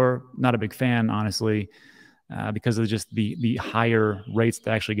before. Not a big fan, honestly, because of just the higher rates to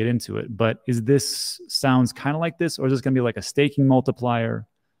actually get into it. But sounds kind of like this, or is this going to be like a staking multiplier,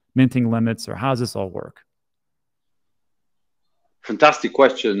 minting limits, or how does this all work? Fantastic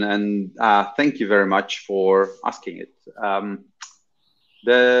question. And thank you very much for asking it.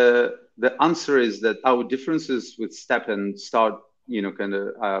 The answer is that our differences with StepN start kind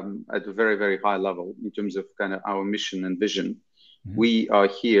of at a very, very high level in terms of kind of our mission and vision. Mm-hmm. We are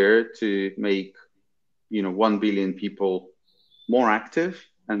here to make, 1 billion people more active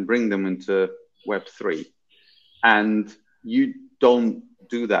and bring them into Web3. And you don't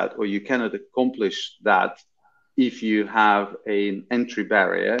do that, or you cannot accomplish that if you have an entry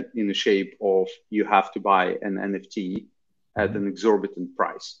barrier in the shape of you have to buy an NFT at an exorbitant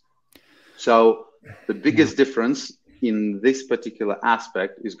price. So the biggest difference in this particular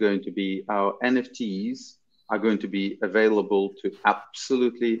aspect is going to be our NFTs are going to be available to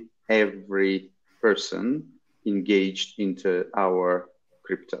absolutely every person engaged into our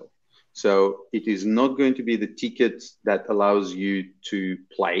crypto. So it is not going to be the ticket that allows you to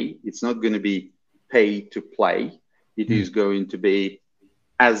play. It's not going to be pay to play. It is going to be,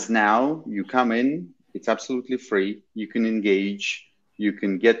 as now you come in, it's absolutely free. You can engage, you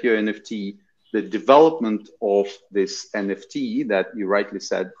can get your NFT. The development of this NFT that you rightly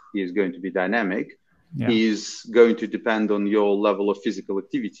said is going to be dynamic is going to depend on your level of physical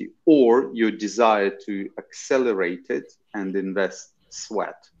activity or your desire to accelerate it and invest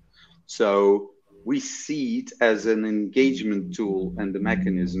Sweat. So we see it as an engagement tool and a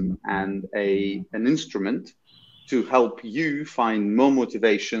mechanism and an instrument to help you find more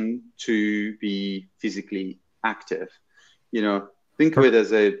motivation to be physically active. Think of it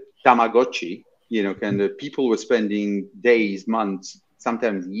as a Tamagotchi, kind of people were spending days, months,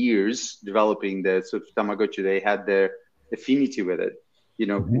 sometimes years developing the sort of Tamagotchi. They had their affinity with it.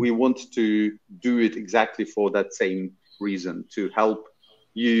 We want to do it exactly for that same reason, to help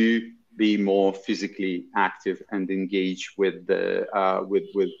you be more physically active and engage with the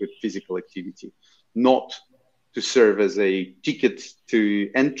with physical activity, not to serve as a ticket to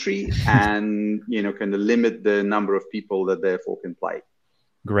entry and, kind of limit the number of people that therefore can play.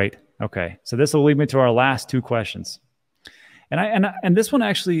 Great. Okay. So this will lead me to our last two questions. And this one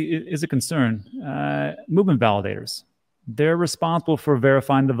actually is a concern. Movement validators, they're responsible for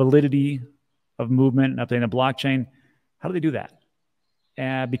verifying the validity of movement and updating the blockchain. How do they do that?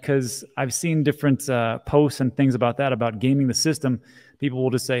 Because I've seen different posts and things about that, about gaming the system. People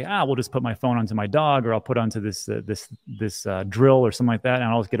will just say, we'll just put my phone onto my dog, or I'll put onto this drill or something like that, and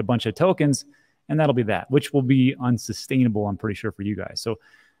I'll just get a bunch of tokens, and that'll be that, which will be unsustainable, I'm pretty sure, for you guys. So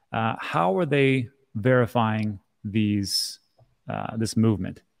how are they verifying this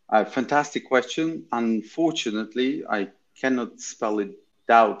movement? Fantastic question. Unfortunately, I cannot spell it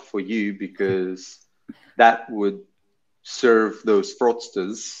out for you because that would serve those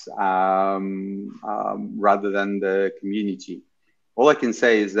fraudsters rather than the community. All I can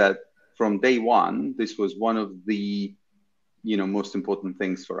say is that from day one, this was one of the most important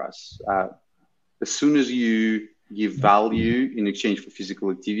things for us. As soon as you give value in exchange for physical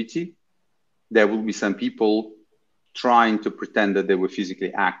activity, there will be some people trying to pretend that they were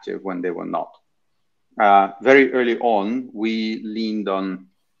physically active when they were not. Very early on, we leaned on,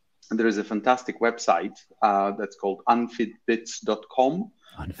 there is a fantastic website that's called unfitbits.com.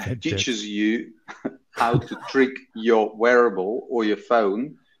 That teaches you how to trick your wearable or your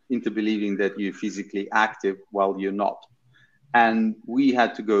phone into believing that you're physically active while you're not. And we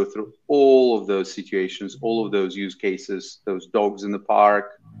had to go through all of those situations, all of those use cases, those dogs in the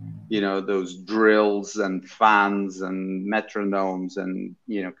park, those drills and fans and metronomes and,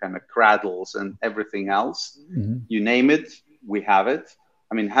 kind of cradles and everything else. Mm-hmm. You name it, we have it.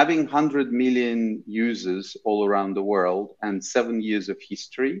 I mean, having 100 million users all around the world and 7 years of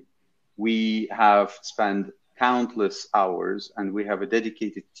history, we have spent countless hours, and we have a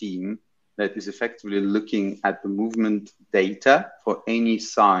dedicated team that is effectively looking at the movement data for any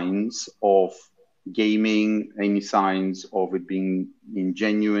signs of gaming, any signs of it being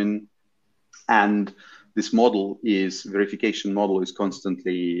ingenuine. And this verification model is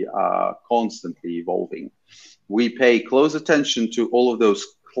constantly evolving. We pay close attention to all of those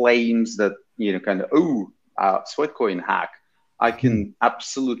claims that, Sweatcoin hack. I can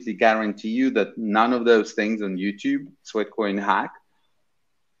absolutely guarantee you that none of those things on YouTube, Sweatcoin hack,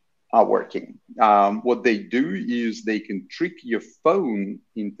 are working. What they do is they can trick your phone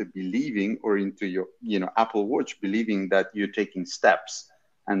into believing, or into your, Apple Watch believing that you're taking steps,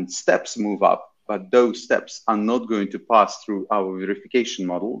 and steps move up. But those steps are not going to pass through our verification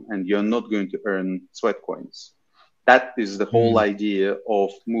model, and you're not going to earn Sweatcoins. That is the whole idea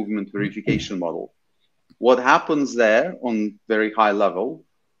of movement verification model. What happens there on very high level,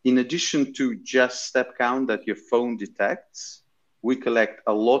 in addition to just step count that your phone detects, we collect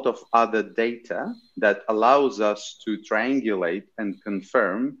a lot of other data that allows us to triangulate and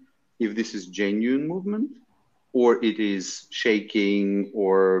confirm if this is genuine movement, or it is shaking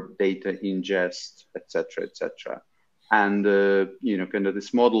or data ingest, etc., etc. And,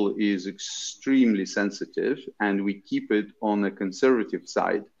 this model is extremely sensitive, and we keep it on a conservative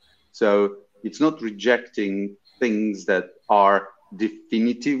side. So it's not rejecting things that are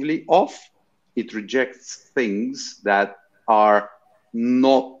definitively off. It rejects things that are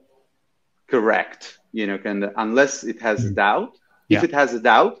not correct, unless it has a doubt. Yeah. If it has a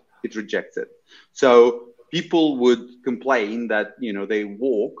doubt, it rejects it. So people would complain that, they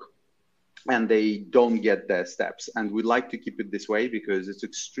walk and they don't get their steps. And we'd like to keep it this way because it's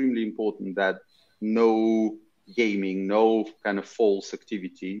extremely important that no gaming, no kind of false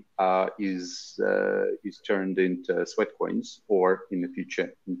activity is turned into Sweatcoins, or in the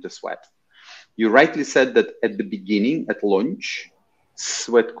future into Sweat. You rightly said that at the beginning, at launch,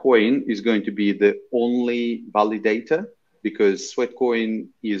 Sweatcoin is going to be the only validator, because Sweatcoin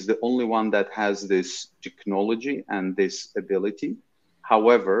is the only one that has this technology and this ability.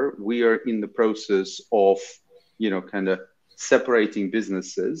 However, we are in the process of, separating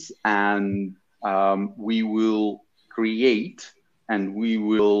businesses, and we will create and we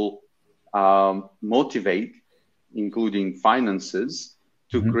will motivate, including finances,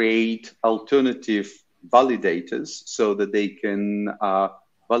 to create alternative validators so that they can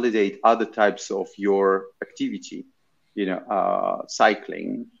validate other types of your activity,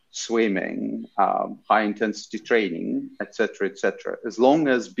 cycling, swimming, high intensity training, etc., etc. As long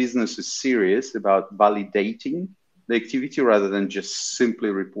as business is serious about validating the activity rather than just simply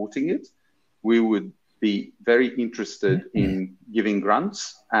reporting it, we would be very interested in giving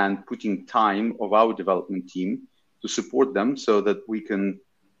grants and putting time of our development team to support them so that we can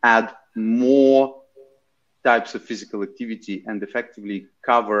add more types of physical activity and effectively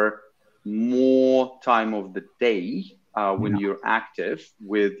cover more time of the day when you're active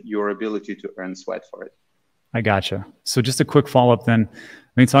with your ability to earn sweat for it. I gotcha. So just a quick follow-up then.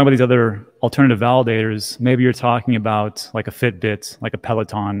 When you talk about these other alternative validators, maybe you're talking about like a Fitbit, like a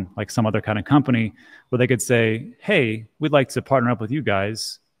Peloton, like some other kind of company where they could say, hey, we'd like to partner up with you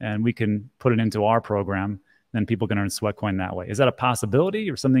guys and we can put it into our program. Then people can earn Sweatcoin that way. Is that a possibility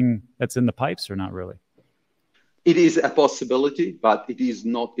or something that's in the pipes or not really? It is a possibility, but it is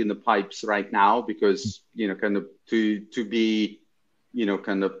not in the pipes right now because, kind of to be,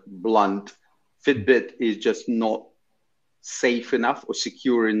 kind of blunt, Fitbit is just not safe enough or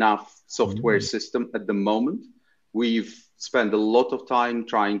secure enough software system at the moment. We've spent a lot of time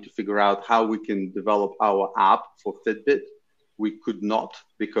trying to figure out how we can develop our app for Fitbit. We could not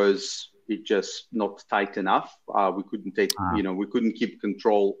because it just not tight enough. We couldn't take, we couldn't keep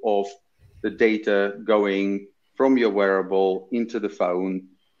control of the data going from your wearable into the phone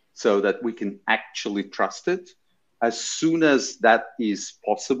so that we can actually trust it. As soon as that is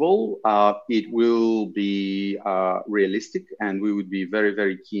possible, it will be realistic, and we would be very,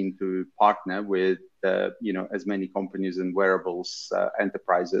 very keen to partner with, as many companies and wearables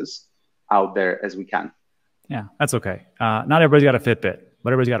enterprises out there as we can. Yeah, that's okay. Not everybody's got a Fitbit,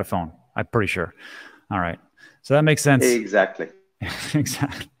 but everybody's got a phone. I'm pretty sure. All right, so that makes sense. Exactly.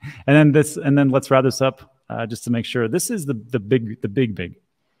 Exactly. And then let's wrap this up just to make sure. This is the big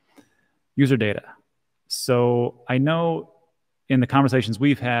user data. So I know in the conversations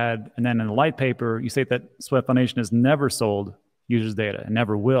we've had, and then in the light paper, you say that Sweat Foundation has never sold users' data and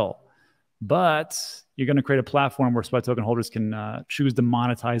never will. But you're going to create a platform where Sweat token holders can choose to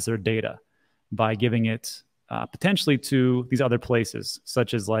monetize their data by giving it potentially to these other places,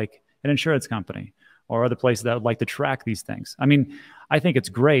 such as like an insurance company or other places that would like to track these things. I mean, I think it's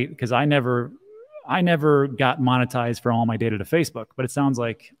great because I never got monetized for all my data to Facebook, but it sounds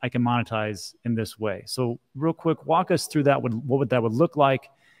like I can monetize in this way. So real quick, walk us through that. What that would look like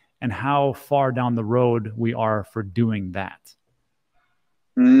and how far down the road we are for doing that.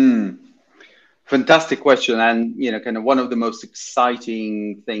 Fantastic question. And, kind of one of the most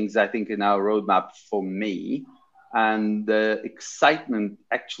exciting things I think in our roadmap for me. And the excitement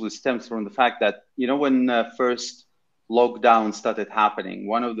actually stems from the fact that, when first lockdown started happening,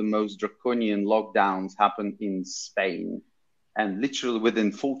 one of the most draconian lockdowns happened in Spain. And literally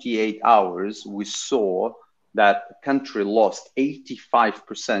within 48 hours, we saw that the country lost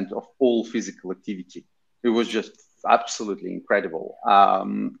 85% of all physical activity. It was just absolutely incredible.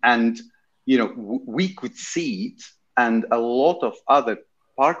 And, we could see it, and a lot of other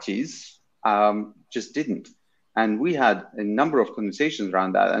parties just didn't. And we had a number of conversations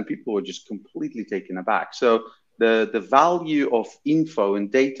around that, and people were just completely taken aback. So the value of info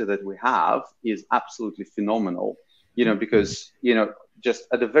and data that we have is absolutely phenomenal, because, just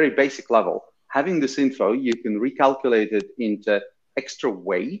at a very basic level, having this info, you can recalculate it into extra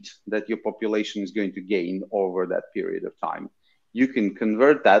weight that your population is going to gain over that period of time. You can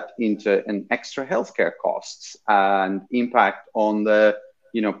convert that into an extra healthcare costs and impact on the,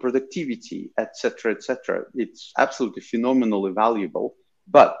 productivity, et cetera, et cetera. It's absolutely phenomenally valuable,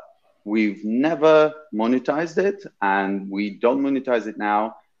 but we've never monetized it, and we don't monetize it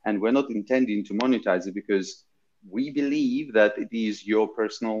now, and we're not intending to monetize it because we believe that it is your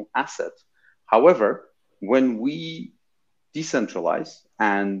personal asset. However, when we decentralize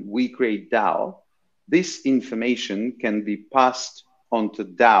and we create DAO, this information can be passed onto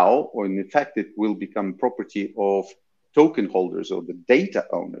DAO, or in effect, it will become property of token holders or the data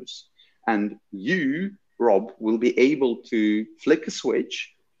owners. And you, Rob, will be able to flick a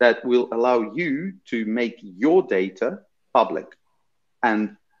switch that will allow you to make your data public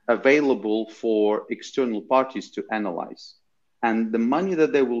and available for external parties to analyze. And the money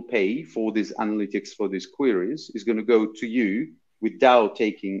that they will pay for these analytics, for these queries, is going to go to you, with DAO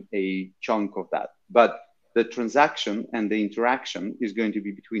taking a chunk of that. But the transaction and the interaction is going to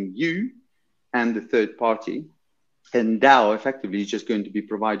be between you and the third party. And DAO effectively is just going to be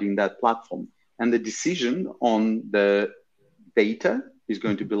providing that platform. And the decision on the data is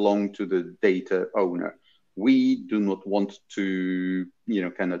going to belong to the data owner. We do not want to,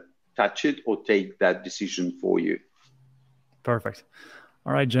 kind of touch it or take that decision for you. Perfect.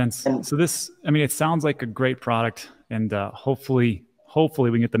 All right, gents. So this, it sounds like a great product, and hopefully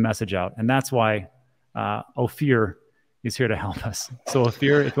we can get the message out. And that's why Ophir is here to help us. So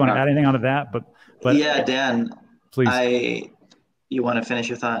Ophir, if you want to add anything onto that, but yeah, Dan, please. You want to finish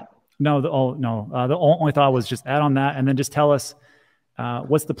your thought? No, the only thought was just add on that, and then just tell us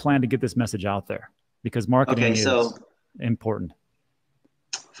what's the plan to get this message out there, because marketing is important.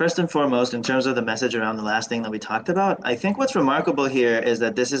 First and foremost, in terms of the message around the last thing that we talked about, I think what's remarkable here is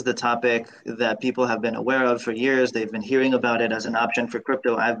that this is the topic that people have been aware of for years. They've been hearing about it as an option for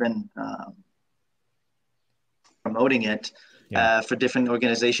crypto. I've been promoting it for different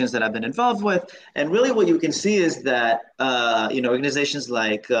organizations that I've been involved with. And really what you can see is that, organizations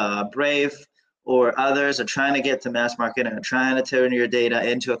like Brave or others are trying to get to mass market and are trying to turn your data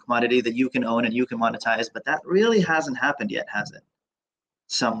into a commodity that you can own and you can monetize. But that really hasn't happened yet, has it?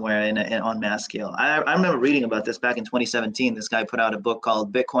 Somewhere on mass scale. I remember reading about this back in 2017. This guy put out a book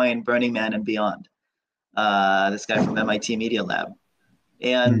called Bitcoin, Burning Man, and Beyond. This guy from MIT Media Lab.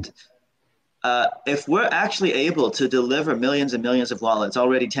 And if we're actually able to deliver millions and millions of wallets,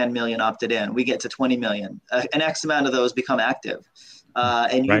 already 10 million opted in, we get to 20 million, an X amount of those become active.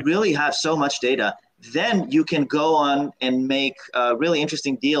 And you really have so much data, then you can go on and make really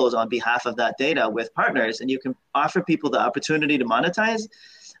interesting deals on behalf of that data with partners, and you can offer people the opportunity to monetize.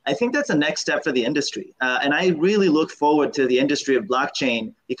 I think that's the next step for the industry. And I really look forward to the industry of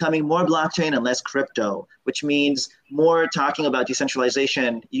blockchain becoming more blockchain and less crypto, which means more talking about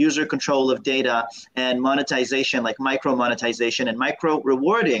decentralization, user control of data, and monetization, like micro monetization and micro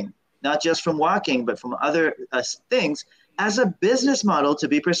rewarding, not just from walking, but from other things, as a business model to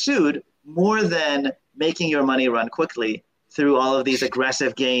be pursued more than making your money run quickly through all of these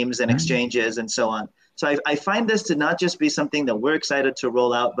aggressive games and exchanges and so on. So I find this to not just be something that we're excited to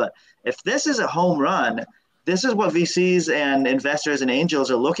roll out, but if this is a home run, this is what VCs and investors and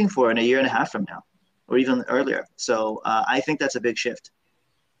angels are looking for in a year and a half from now, or even earlier. So I think that's a big shift,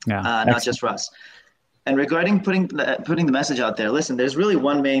 not just for us. And regarding putting the message out there, listen, there's really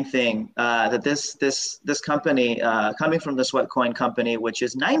one main thing that this company, coming from the Sweatcoin company, which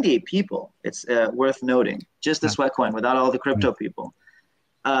is 90 people, it's worth noting, just the Sweatcoin without all the crypto people.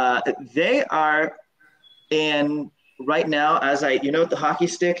 They are in right now, as you know what the hockey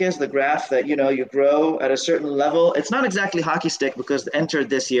stick is, the graph that, you grow at a certain level. It's not exactly hockey stick because it entered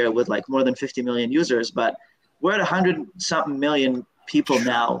this year with like more than 50 million users, but we're at 100-something million people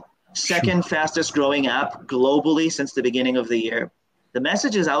now. Second fastest growing app globally since the beginning of the year. The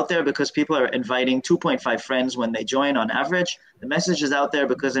message is out there because people are inviting 2.5 friends when they join on average. The message is out there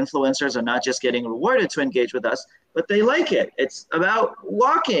because influencers are not just getting rewarded to engage with us, but they like it. It's about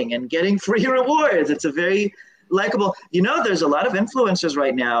walking and getting free rewards. It's a very likable, there's a lot of influencers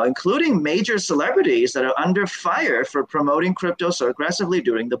right now, including major celebrities that are under fire for promoting crypto so aggressively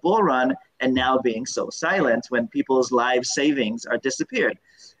during the bull run and now being so silent when people's life savings are disappeared.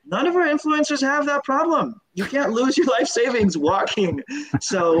 None of our influencers have that problem. You can't lose your life savings walking.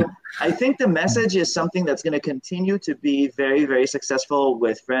 So I think the message is something that's going to continue to be very, very successful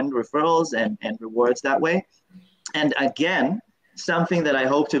with friend referrals and rewards that way. And again, something that I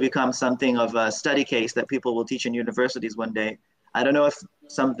hope to become something of a study case that people will teach in universities one day. I don't know if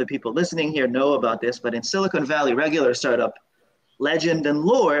some of the people listening here know about this, but in Silicon Valley, regular startup legend and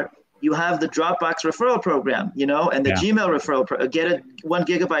lore, you have the Dropbox referral program, and the Gmail referral, get 1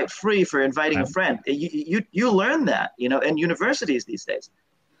 gigabyte free for inviting a friend. You learn that, in universities these days.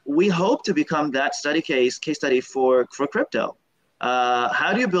 We hope to become that case study for crypto.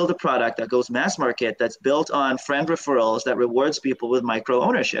 How do you build a product that goes mass market, that's built on friend referrals, that rewards people with micro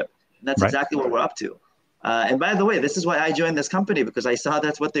ownership? And that's exactly what we're up to. And by the way, this is why I joined this company, because I saw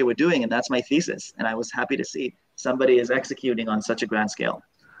that's what they were doing, and that's my thesis. And I was happy to see somebody is executing on such a grand scale.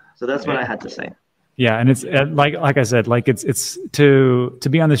 So that's what I had to say. Yeah, and it's like I said, like it's to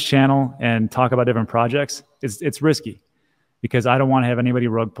be on this channel and talk about different projects. It's risky because I don't want to have anybody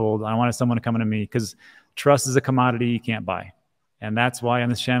rug pulled. I don't want someone to come into me because trust is a commodity you can't buy, and that's why on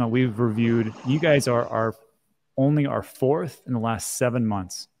this channel we've reviewed. You guys are only our fourth in the last 7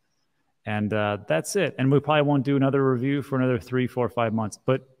 months, and that's it. And we probably won't do another review for another 3, 4, 5 months.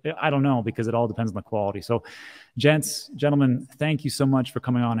 But I don't know because it all depends on the quality. So. Gentlemen, thank you so much for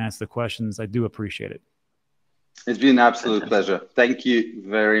coming on and asking the questions. I do appreciate it. It's been an absolute pleasure. Thank you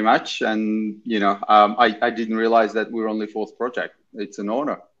very much. And, I didn't realize that we're only fourth project. It's an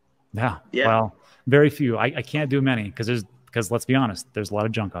honor. Yeah. Well, very few. I can't do many because let's be honest, there's a lot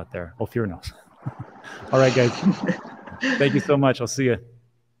of junk out there. Ophir knows. All right, guys. Thank you so much. I'll see you.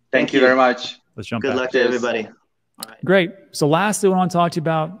 Thank you very much. Let's jump back. Good luck to everybody. All right. Great. So lastly, what I want to talk to you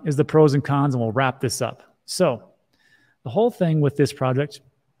about is the pros and cons, and we'll wrap this up. So the whole thing with this project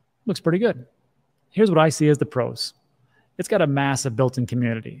looks pretty good. Here's what I see as the pros. It's got a massive built-in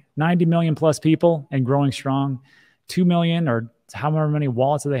community, 90 million plus people and growing strong. 2 million or however many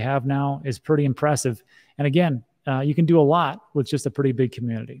wallets that they have now is pretty impressive. And again, you can do a lot with just a pretty big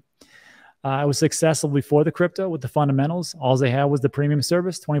community. It was successful before the crypto with the fundamentals. All they had was the premium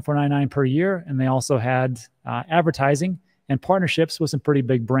service, $24.99 per year. And they also had advertising and partnerships with some pretty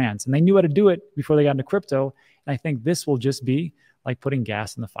big brands. And they knew how to do it before they got into crypto. And I think this will just be like putting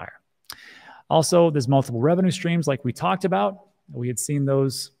gas in the fire. Also, there's multiple revenue streams like we talked about. We had seen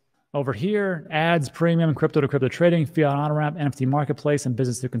those over here: ads, premium, crypto to crypto trading, fiat on-ramp, NFT marketplace, and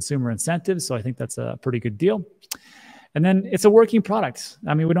business to consumer incentives. So I think that's a pretty good deal. And then it's a working product.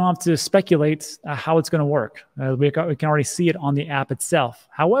 I mean, we don't have to speculate how it's going to work. We can already see it on the app itself.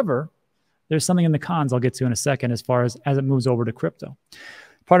 However, there's something in the cons I'll get to in a second as far as it moves over to crypto.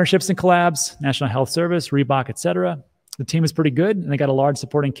 Partnerships and collabs, National Health Service, Reebok, etc. The team is pretty good, and they got a large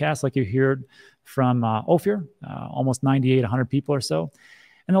supporting cast like you heard from Ophir, almost 98, 100 people or so.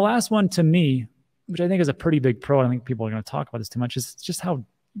 And the last one to me, which I think is a pretty big pro, I don't think people are going to talk about this too much, is just how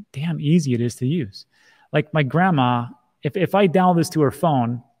damn easy it is to use. Like my grandma, if I download this to her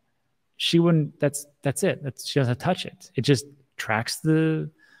phone, she wouldn't, that's it. She doesn't touch it. It just tracks the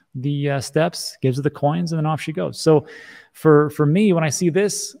steps, gives her the coins, and then off she goes. So for me, when I see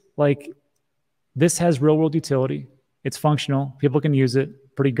this, like this has real world utility. It's functional. People can use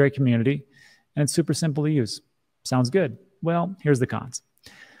it. Pretty great community. And it's super simple to use. Sounds good. Well, here's the cons.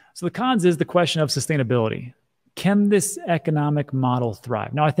 So the cons is the question of sustainability. Can this economic model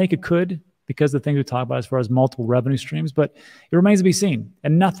thrive? Now, I think it could, because of the things we talk about as far as multiple revenue streams, but it remains to be seen.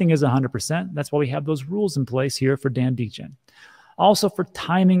 And nothing is 100%. That's why we have those rules in place here for DEGEN. Also, for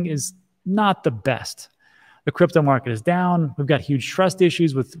timing is not the best. The crypto market is down. We've got huge trust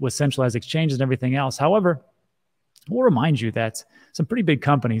issues with centralized exchanges and everything else. However, we'll remind you that some pretty big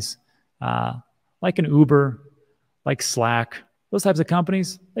companies, like an Uber, like Slack, those types of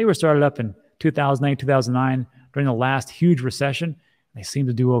companies, they were started up in 2008, 2009 during the last huge recession. They seem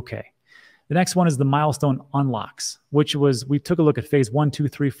to do okay. The next one is the milestone unlocks, which was, we took a look at phase 1, 2,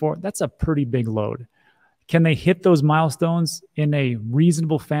 3, 4. That's a pretty big load. Can they hit those milestones in a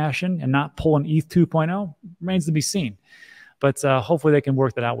reasonable fashion and not pull an ETH 2.0? Remains to be seen. But hopefully they can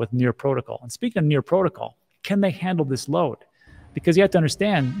work that out with Near Protocol. And speaking of Near Protocol, can they handle this load? Because you have to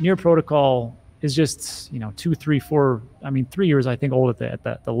understand, Near Protocol is just 2, 3, 4, 3 years, I think, old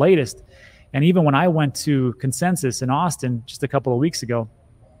at the latest. And even when I went to Consensus in Austin just a couple of weeks ago,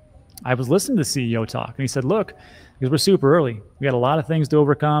 I was listening to the CEO talk, and he said, look, because we're super early, we got a lot of things to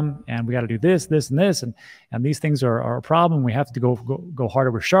overcome, and we got to do this, this, and this, and these things are a problem. We have to go harder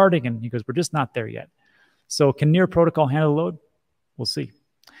with sharding, and he goes, we're just not there yet. So can Near Protocol handle the load? We'll see.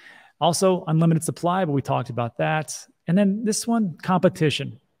 Also, unlimited supply, but we talked about that. And then this one,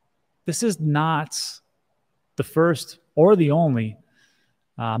 competition. This is not the first or the only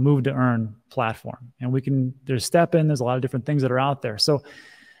move to earn platform. And there's StepN, there's a lot of different things that are out there. So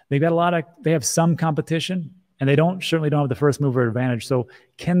they have some competition, and they certainly don't have the first mover advantage. So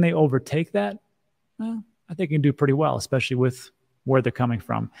can they overtake that? Well, I think they can do pretty well, especially with where they're coming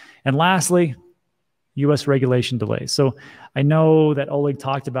from. And lastly, U.S. regulation delays. So I know that Oleg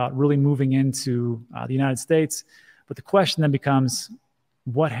talked about really moving into the United States, but the question then becomes,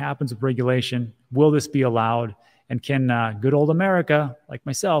 what happens with regulation? Will this be allowed? And can good old America, like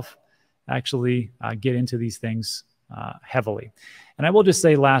myself, actually get into these things heavily? And I will just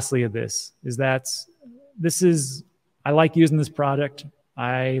say lastly of this is that I like using this project.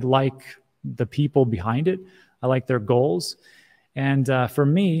 I like the people behind it. I like their goals. And for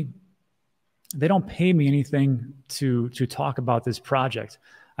me, they don't pay me anything to talk about this project.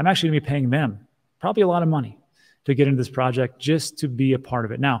 I'm actually going to be paying them probably a lot of money to get into this project just to be a part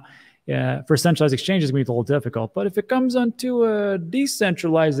of it. Now, for centralized exchanges, it's going to be a little difficult, but if it comes onto a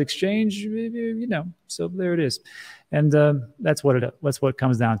decentralized exchange, so there it is. And that's what it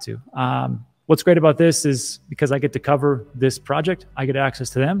comes down to. What's great about this is because I get to cover this project, I get access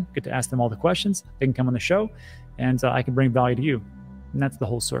to them, get to ask them all the questions. They can come on the show, and I can bring value to you. And that's the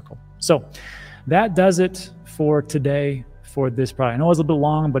whole circle. So that does it for today for this project. I know it was a little bit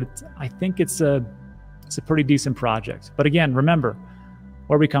long, but I think it's a pretty decent project. But again, remember,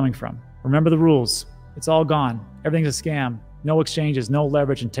 where are we coming from? Remember the rules. It's all gone. Everything's a scam. No exchanges, no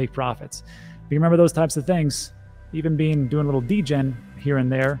leverage, and take profits. If you remember those types of things, even doing a little DEGEN here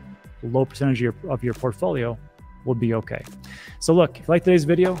and there, a low percentage of your portfolio will be okay. So look, if you like today's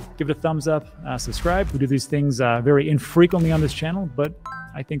video, give it a thumbs up, subscribe. We do these things very infrequently on this channel, but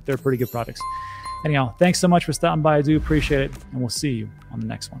I think they're pretty good products. Anyhow, thanks so much for stopping by. I do appreciate it, and we'll see you on the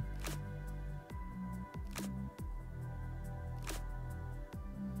next one.